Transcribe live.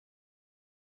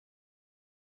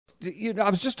you know, I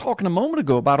was just talking a moment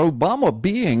ago about Obama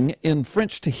being in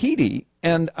French Tahiti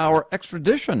and our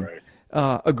extradition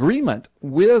agreement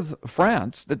with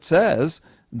France that says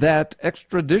that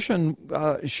extradition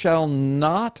shall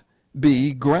not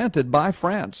be granted by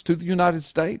France to the United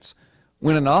States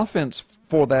when an offense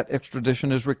for that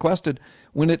extradition is requested,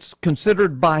 when it's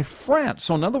considered by France.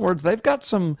 So in other words, they've got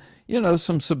some, you know,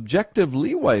 some subjective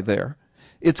leeway there.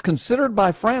 It's considered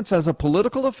by France as a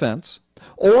political offense,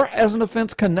 or as an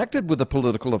offense connected with a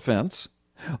political offense,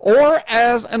 or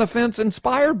as an offense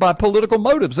inspired by political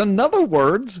motives. In other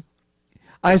words,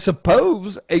 I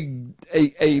suppose an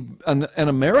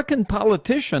American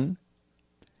politician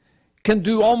can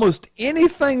do almost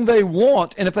anything they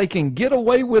want, and if they can get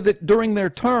away with it during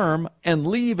their term and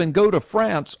leave and go to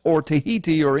France or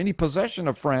Tahiti or any possession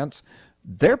of France,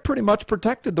 they're pretty much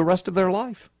protected the rest of their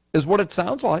life, is what it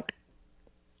sounds like.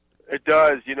 It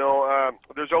does. You know,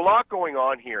 there's a lot going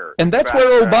on here. And that's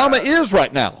where Obama is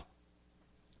right now.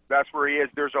 That's where he is.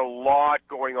 There's a lot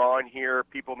going on here.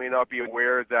 People may not be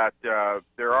aware that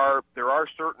there are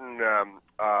certain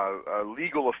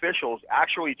legal officials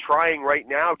actually trying right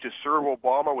now to serve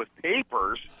Obama with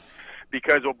papers,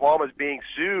 because Obama's being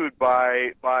sued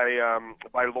by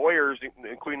lawyers,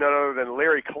 including none other than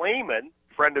Larry Klayman,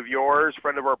 friend of yours,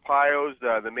 friend of Arpaio's,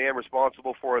 the man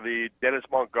responsible for the Dennis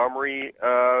Montgomery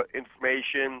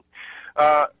information.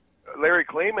 Larry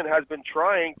Klayman has been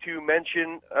trying to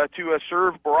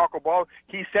serve Barack Obama.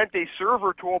 He sent a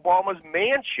server to Obama's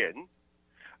mansion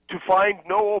to find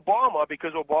no Obama,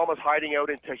 because Obama's hiding out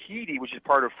in Tahiti, which is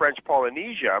part of French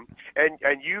Polynesia.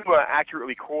 And you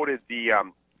accurately quoted the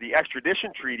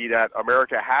extradition treaty that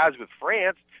America has with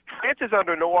France. France is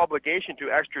under no obligation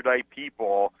to extradite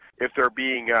people if they're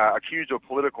being accused of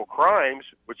political crimes,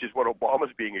 which is what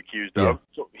Obama's being accused of.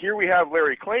 So here we have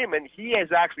Larry Klayman. He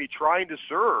is actually trying to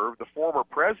serve the former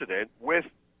president with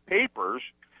papers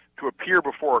to appear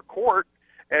before a court,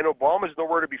 and Obama's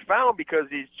nowhere to be found because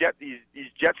he's jet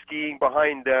skiing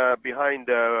behind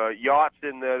yachts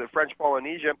in the French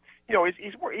Polynesia. You know,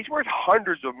 he's worth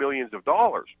hundreds of millions of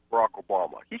dollars, Barack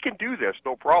Obama. He can do this,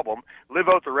 no problem, live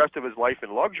out the rest of his life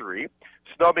in luxury,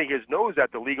 snubbing his nose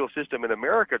at the legal system in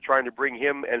America, trying to bring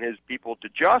him and his people to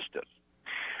justice.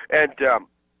 And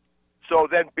so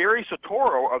then Barry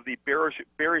Soetoro of the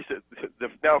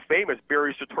now famous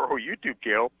Barry Soetoro YouTube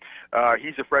channel,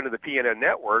 he's a friend of the PNN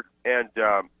network, and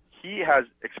he has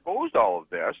exposed all of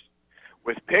this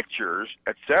with pictures,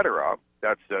 etc.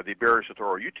 That's the Barry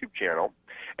Soetoro YouTube channel.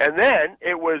 And then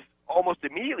it was almost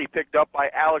immediately picked up by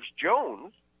Alex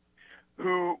Jones,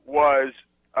 who was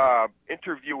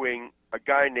interviewing a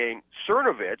guy named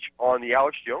Cernovich on the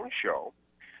Alex Jones show,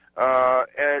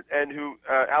 and who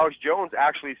Alex Jones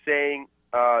actually saying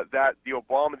that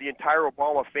the entire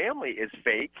Obama family is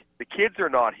fake. The kids are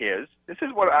not his. This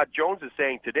is what Jones is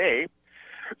saying today.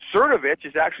 Cernovich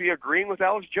is actually agreeing with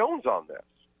Alex Jones on this,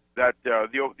 that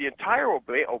the entire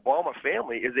Obama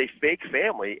family is a fake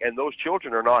family, and those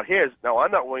children are not his. Now,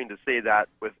 I'm not willing to say that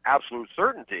with absolute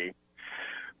certainty,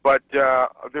 but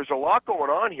there's a lot going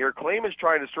on here. Klayman's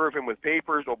trying to serve him with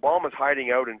papers. Obama's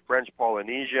hiding out in French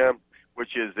Polynesia,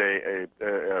 which is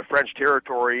a French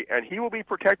territory, and he will be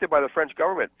protected by the French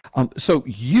government. So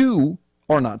you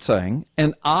are not saying,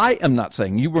 and I am not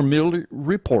saying, you were merely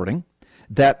reporting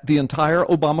that the entire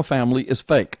Obama family is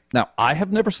fake. Now, I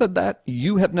have never said that.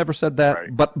 You have never said that.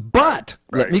 Right. But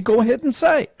let me go ahead and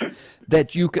say that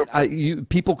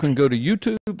people can go to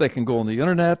YouTube, they can go on the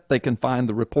internet, they can find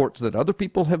the reports that other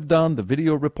people have done, the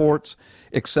video reports,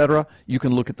 etc. You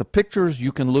can look at the pictures,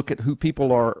 you can look at who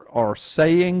people are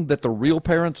saying that the real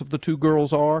parents of the two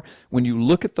girls are. When you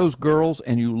look at those girls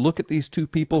and you look at these two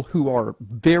people who are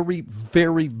very,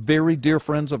 very, very dear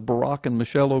friends of Barack and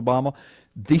Michelle Obama,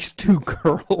 these two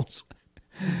girls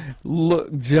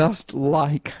look just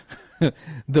like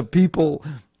the people,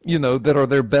 you know, that are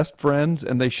their best friends,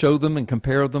 and they show them and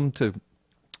compare them to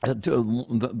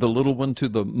the little one to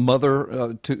the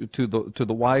mother, to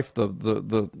the wife,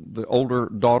 the older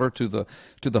daughter to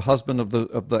the husband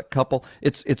of that couple.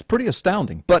 It's pretty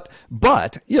astounding. But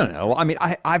you know, I mean,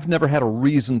 I've never had a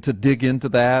reason to dig into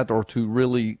that or to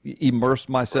really immerse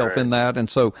myself in that, and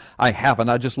so I haven't.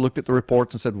 I just looked at the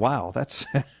reports and said, wow, that's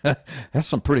that's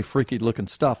some pretty freaky looking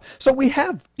stuff. So we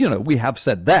have, you know, we have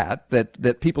said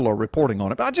that people are reporting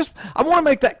on it. But I want to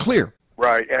make that clear.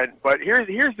 Right, but here's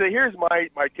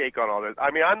my take on all this.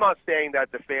 I mean, I'm not saying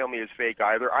that the family is fake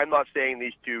either. I'm not saying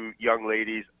these two young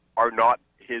ladies are not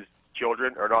his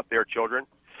children, or not their children.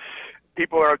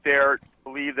 People out there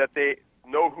believe that they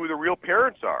know who the real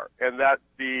parents are, and that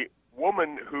the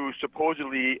woman who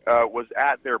supposedly was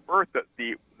at their birth, that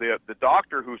the the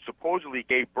doctor who supposedly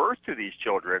gave birth to these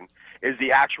children is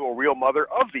the actual real mother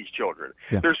of these children.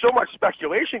 Yeah. There's so much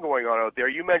speculation going on out there.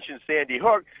 You mentioned Sandy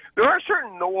Hook. There are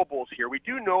certain knowables here. We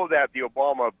do know that the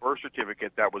Obama birth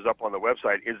certificate that was up on the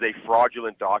website is a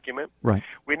fraudulent document. Right.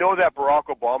 We know that Barack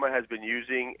Obama has been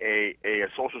using a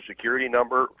Social Security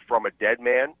number from a dead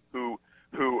man who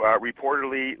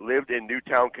reportedly lived in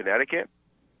Newtown, Connecticut.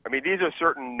 I mean, these are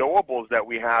certain knowables that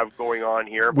we have going on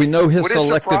here. We know his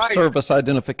selective service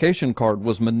identification card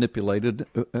was manipulated.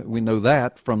 We know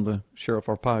that from the Sheriff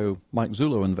Arpaio Mike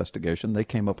Zullo investigation. They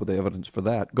came up with the evidence for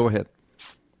that. Go ahead.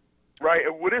 Right.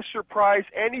 Would it surprise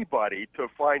anybody to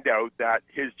find out that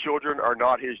his children are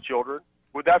not his children?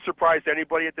 Would that surprise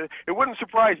anybody? It wouldn't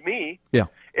surprise me. Yeah.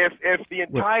 If the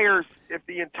entire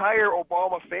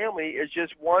Obama family is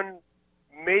just one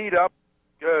made up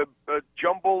a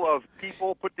jumble of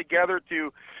people put together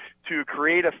to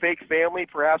create a fake family,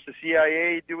 perhaps the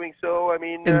CIA doing so. I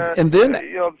mean, and then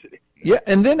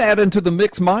and then add into the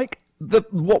mix, Mike,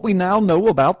 what we now know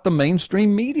about the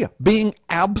mainstream media being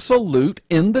absolute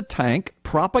in the tank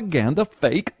propaganda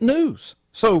fake news.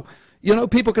 So,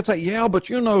 people could say, yeah, but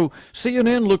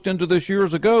CNN looked into this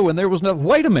years ago and there was nothing.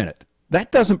 Wait a minute. That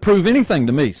doesn't prove anything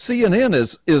to me. CNN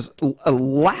is a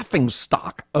laughing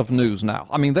stock of news now.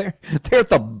 I mean, they're at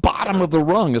the bottom of the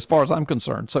rung as far as I'm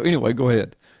concerned. So anyway, go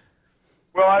ahead.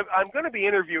 Well, I'm going to be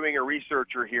interviewing a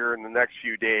researcher here in the next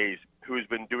few days who's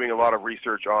been doing a lot of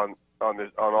research on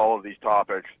all of these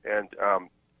topics, and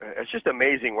it's just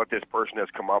amazing what this person has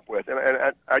come up with. And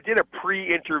I did a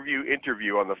pre-interview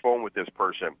interview on the phone with this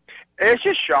person. And it's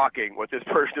just shocking what this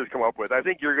person has come up with. I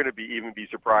think you're going to even be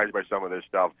surprised by some of this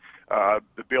stuff,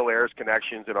 the Bill Ayers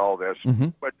connections and all this. Mm-hmm.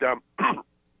 But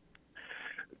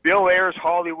Bill Ayers,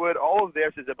 Hollywood, all of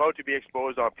this is about to be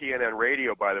exposed on PNN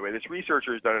Radio, by the way. This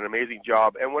researcher has done an amazing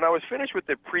job. And when I was finished with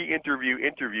the pre-interview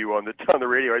interview on the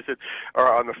radio, I said,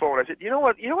 or on the phone, I said, you know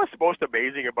what's most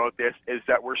amazing about this is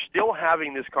that we're still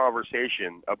having this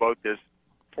conversation about this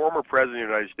former president of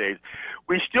the United States.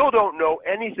 We still don't know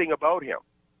anything about him.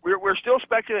 We're still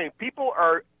speculating. People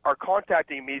are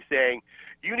contacting me saying,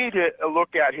 you need to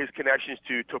look at his connections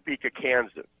to Topeka,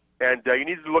 Kansas. And you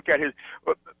need to look at his.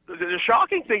 The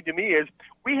shocking thing to me is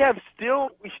we still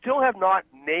have not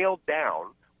nailed down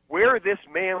where this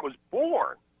man was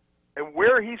born and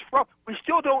where he's from. We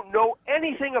still don't know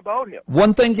anything about him.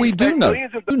 One thing we do know,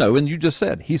 and you just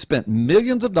said, he spent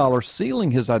millions of dollars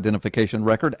sealing his identification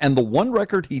record, and the one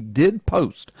record he did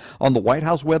post on the White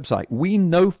House website, we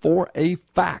know for a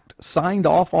fact, signed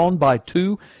off on by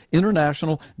two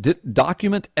international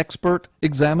document expert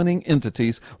examining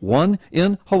entities, one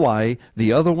in Hawaii,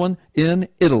 the other one in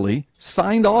Italy,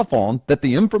 signed off on that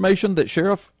the information that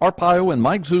Sheriff Arpaio and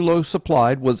Mike Zullo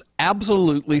supplied was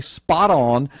absolutely spot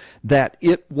on, that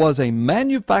it was a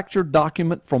manufactured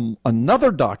document from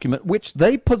another document which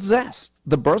they possessed.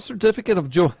 The birth certificate of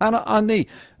Johanna Ani.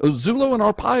 Zullo and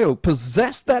Arpaio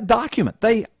possess that document.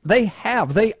 They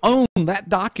own that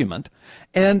document,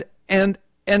 and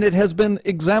it has been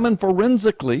examined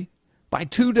forensically by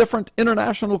two different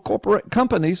international corporate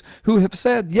companies who have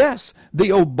said, yes, the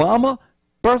Obama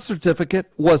birth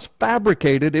certificate was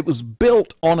fabricated. It was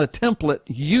built on a template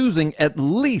using at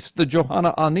least the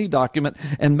Johanna Ani document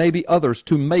and maybe others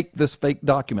to make this fake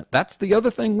document. That's the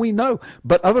other thing we know.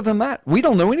 But other than that, we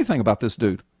don't know anything about this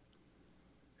dude.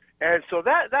 And so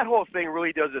that whole thing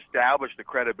really does establish the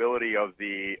credibility of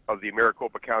the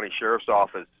Maricopa County Sheriff's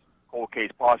Office cold case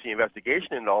posse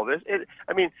investigation and all this.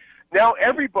 Now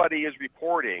everybody is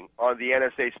reporting on the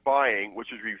NSA spying, which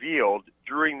was revealed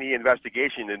during the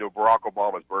investigation into Barack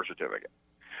Obama's birth certificate.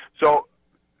 So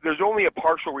there's only a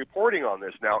partial reporting on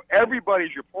this now.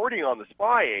 Everybody's reporting on the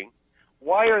spying.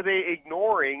 Why are they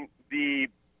ignoring the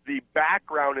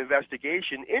background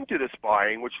investigation into the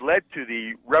spying, which led to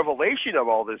the revelation of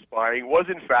all this spying, was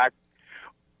in fact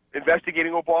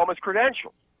investigating Obama's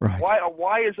credentials? Right.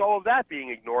 Why is all of that being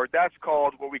ignored? That's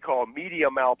called what we call media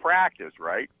malpractice,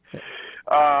 right?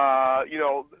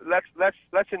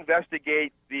 Let's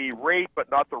investigate the rape, but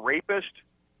not the rapist.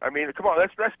 I mean, come on,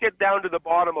 let's get down to the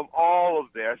bottom of all of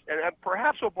this. And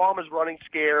perhaps Obama's running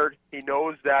scared. He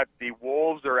knows that the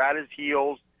wolves are at his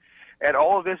heels, and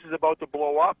all of this is about to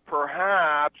blow up.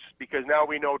 Perhaps because now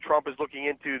we know Trump is looking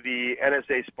into the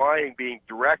NSA spying being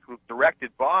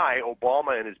directed by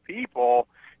Obama and his people.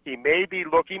 He may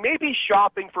be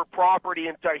shopping for property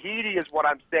in Tahiti is what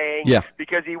I'm saying. Yeah.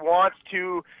 Because he wants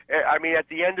to, at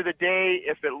the end of the day,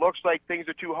 if it looks like things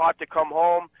are too hot to come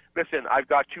home, listen, I've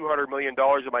got $200 million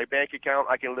in my bank account.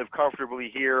 I can live comfortably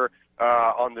here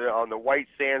on the white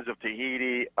sands of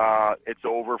Tahiti. It's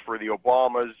over for the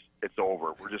Obamas. it's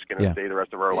over. We're just going to stay the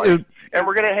rest of our life. And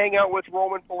we're going to hang out with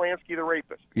Roman Polanski, the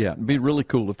rapist. Yeah, it'd be really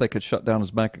cool if they could shut down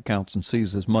his bank accounts and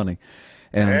seize his money.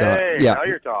 And, hey, now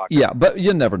you're talking. Yeah, but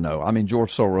you never know. I mean,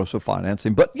 George Soros will finance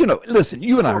him. But, you know, listen,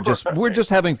 you and I are we're just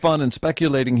having fun and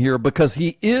speculating here because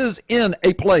he is in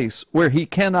a place where he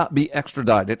cannot be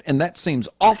extradited. And that seems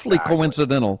awfully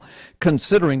coincidental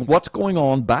considering what's going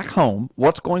on back home,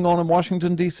 what's going on in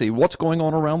Washington, D.C., what's going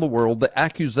on around the world, the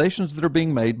accusations that are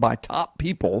being made by top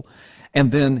people.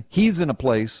 And then he's in a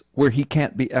place where he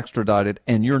can't be extradited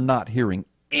and you're not hearing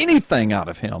anything out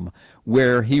of him,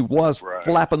 where he was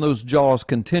flapping those jaws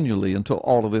continually until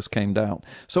all of this came down.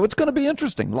 So it's going to be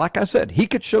interesting. Like I said, he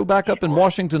could show back up in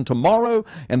Washington tomorrow,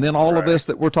 and then all of this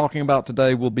that we're talking about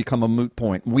today will become a moot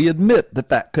point. We admit that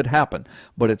that could happen,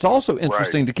 but it's also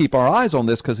interesting to keep our eyes on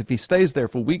this, because if he stays there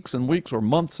for weeks and weeks or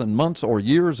months and months or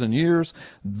years and years,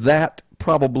 that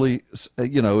probably,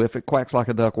 you know, if it quacks like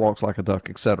a duck, walks like a duck,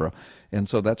 etc. And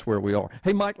so that's where we are.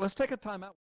 Hey, Mike, let's take a time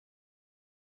out.